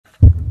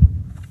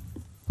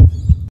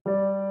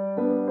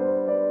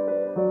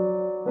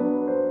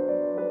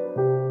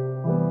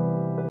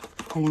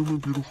Hello my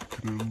beautiful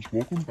kittens,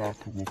 welcome back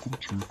and welcome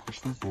to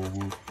Crystal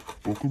Velvet,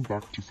 welcome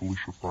back to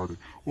Felicia Friday.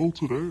 Well,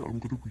 today I'm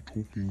going to be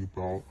talking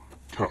about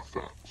cat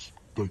facts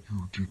that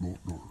you did not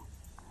know.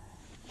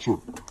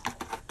 So,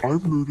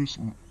 I've noticed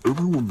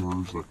everyone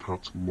knows that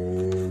cats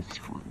love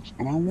strings,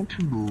 and I want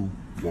to know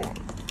why.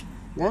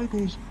 Why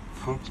does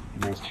cats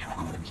love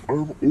strings?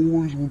 I've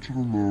always wanted to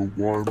know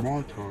why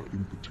my cat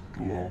in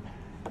particular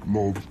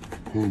loves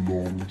her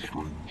long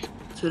strings.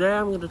 Today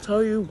I'm going to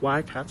tell you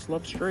why cats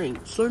love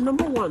strings. So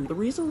number one, the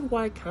reason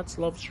why cats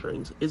love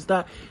strings is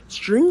that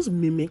strings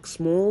mimic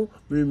small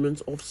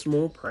movements of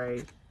small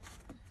prey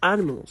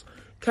animals.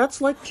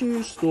 Cats like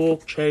to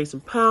stalk, chase,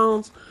 and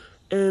pounce,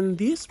 and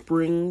this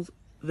brings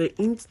the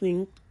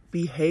instinct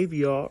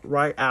behavior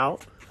right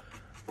out.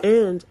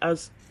 And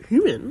as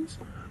humans,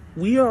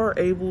 we are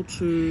able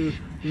to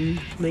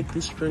make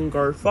this string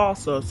go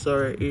faster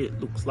so it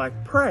looks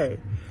like prey.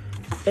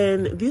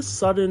 And this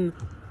sudden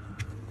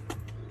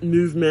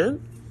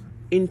movement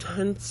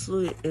intense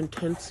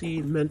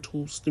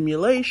mental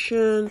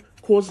stimulation,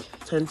 causes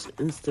tense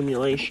and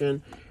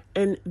stimulation,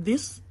 and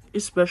this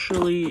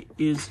especially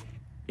is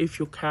if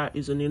your cat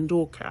is an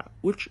indoor cat,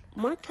 which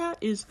my cat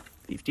is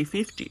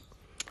 50-50.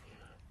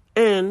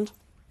 And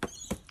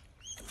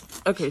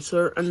okay,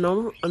 so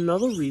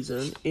another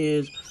reason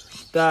is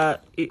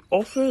that it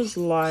offers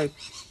like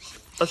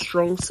a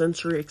strong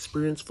sensory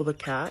experience for the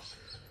cat.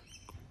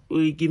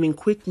 We're giving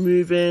quick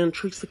movement,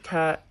 tricks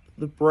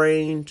the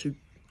brain to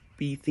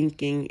be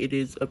thinking it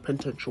is a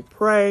potential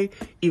prey,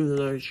 even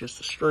though it's just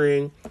a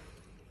string.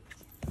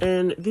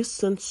 And this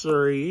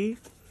sensory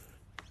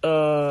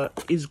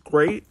is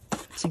great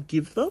to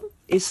give them,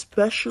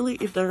 especially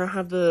if they don't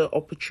have the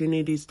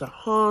opportunities to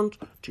hunt,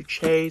 to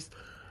chase,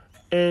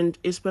 and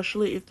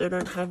especially if they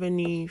don't have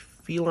any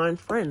feline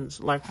friends,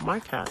 like my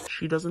cat.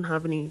 She doesn't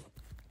have any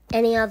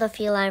other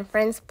feline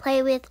friends to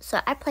play with, so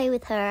I play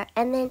with her.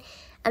 And then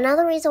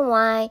another reason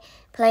why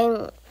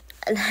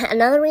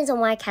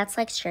cats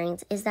like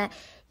strings is that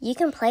you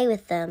can play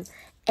with them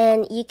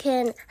and you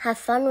can have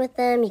fun with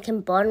them, you can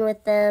bond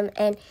with them,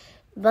 and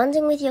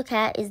bonding with your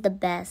cat is the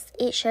best.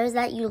 It shows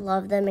that you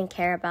love them and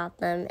care about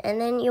them, and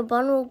then your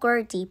bond will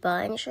grow deeper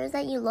and it shows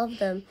that you love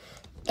them.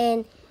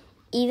 And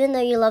even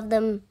though you love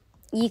them,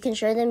 you can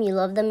show them you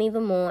love them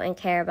even more and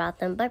care about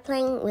them by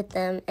playing with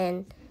them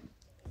and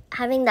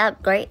having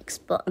that great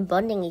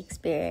bonding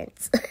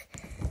experience.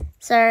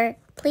 So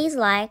please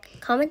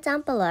like, comment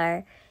down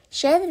below,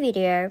 share the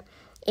video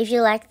if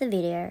you like the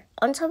video.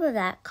 On top of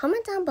that,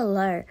 comment down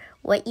below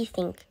what you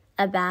think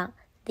about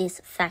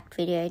this fact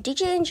video. Did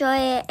you enjoy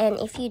it? And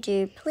if you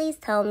do, please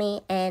tell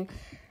me, and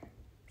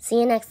see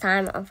you next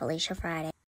time on Felicia Friday.